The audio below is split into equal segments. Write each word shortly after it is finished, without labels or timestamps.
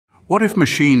What if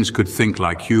machines could think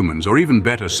like humans, or even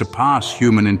better, surpass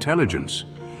human intelligence?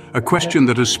 A question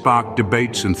that has sparked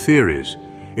debates and theories.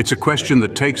 It's a question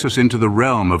that takes us into the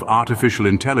realm of artificial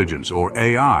intelligence, or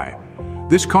AI.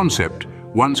 This concept,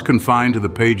 once confined to the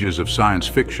pages of science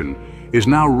fiction, is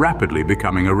now rapidly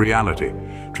becoming a reality,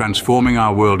 transforming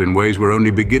our world in ways we're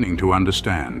only beginning to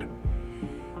understand.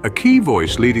 A key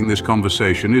voice leading this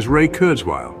conversation is Ray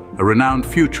Kurzweil, a renowned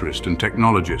futurist and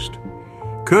technologist.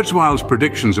 Kurzweil's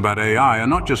predictions about AI are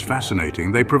not just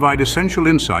fascinating, they provide essential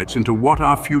insights into what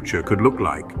our future could look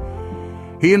like.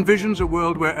 He envisions a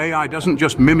world where AI doesn't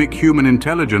just mimic human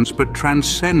intelligence, but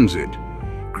transcends it,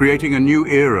 creating a new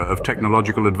era of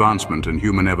technological advancement and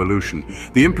human evolution.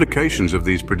 The implications of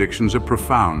these predictions are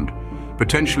profound,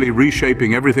 potentially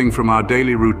reshaping everything from our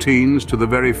daily routines to the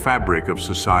very fabric of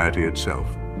society itself.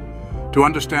 To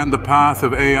understand the path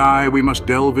of AI, we must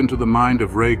delve into the mind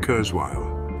of Ray Kurzweil.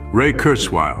 Ray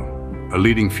Kurzweil, a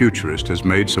leading futurist, has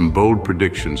made some bold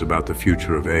predictions about the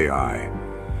future of AI.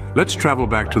 Let's travel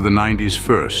back to the 90s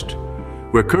first,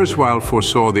 where Kurzweil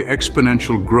foresaw the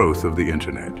exponential growth of the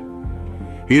internet.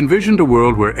 He envisioned a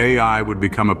world where AI would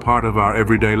become a part of our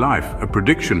everyday life, a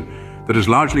prediction that has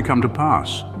largely come to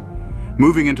pass.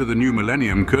 Moving into the new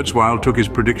millennium, Kurzweil took his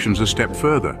predictions a step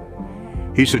further.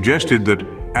 He suggested that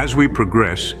as we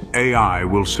progress, AI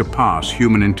will surpass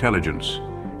human intelligence,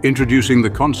 introducing the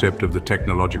concept of the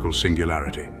technological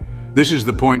singularity. This is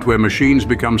the point where machines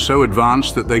become so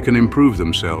advanced that they can improve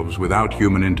themselves without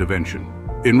human intervention.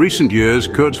 In recent years,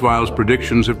 Kurzweil's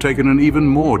predictions have taken an even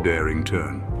more daring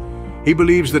turn. He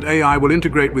believes that AI will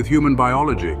integrate with human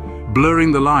biology,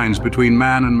 blurring the lines between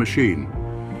man and machine.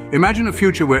 Imagine a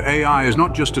future where AI is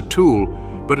not just a tool,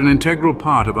 but an integral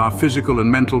part of our physical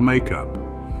and mental makeup.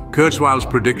 Kurzweil's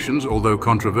predictions, although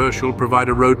controversial, provide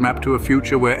a roadmap to a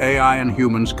future where AI and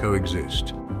humans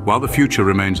coexist. While the future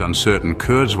remains uncertain,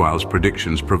 Kurzweil's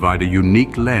predictions provide a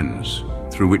unique lens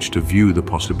through which to view the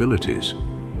possibilities.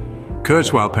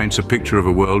 Kurzweil paints a picture of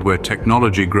a world where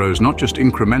technology grows not just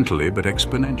incrementally, but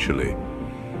exponentially.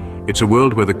 It's a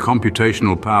world where the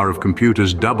computational power of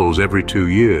computers doubles every 2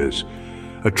 years,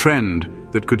 a trend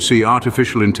that could see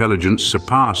artificial intelligence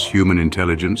surpass human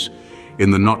intelligence in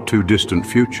the not-too-distant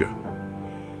future.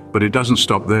 But it doesn't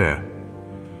stop there.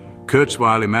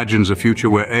 Kurzweil imagines a future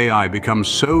where AI becomes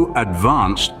so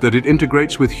advanced that it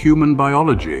integrates with human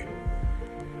biology.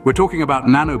 We're talking about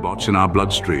nanobots in our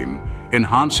bloodstream,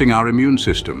 enhancing our immune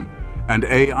system, and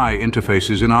AI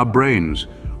interfaces in our brains,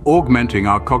 augmenting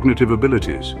our cognitive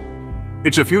abilities.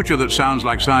 It's a future that sounds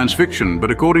like science fiction,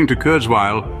 but according to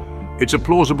Kurzweil, it's a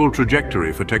plausible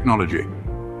trajectory for technology.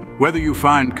 Whether you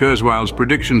find Kurzweil's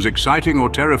predictions exciting or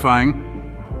terrifying,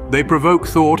 they provoke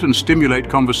thought and stimulate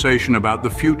conversation about the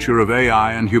future of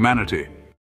AI and humanity.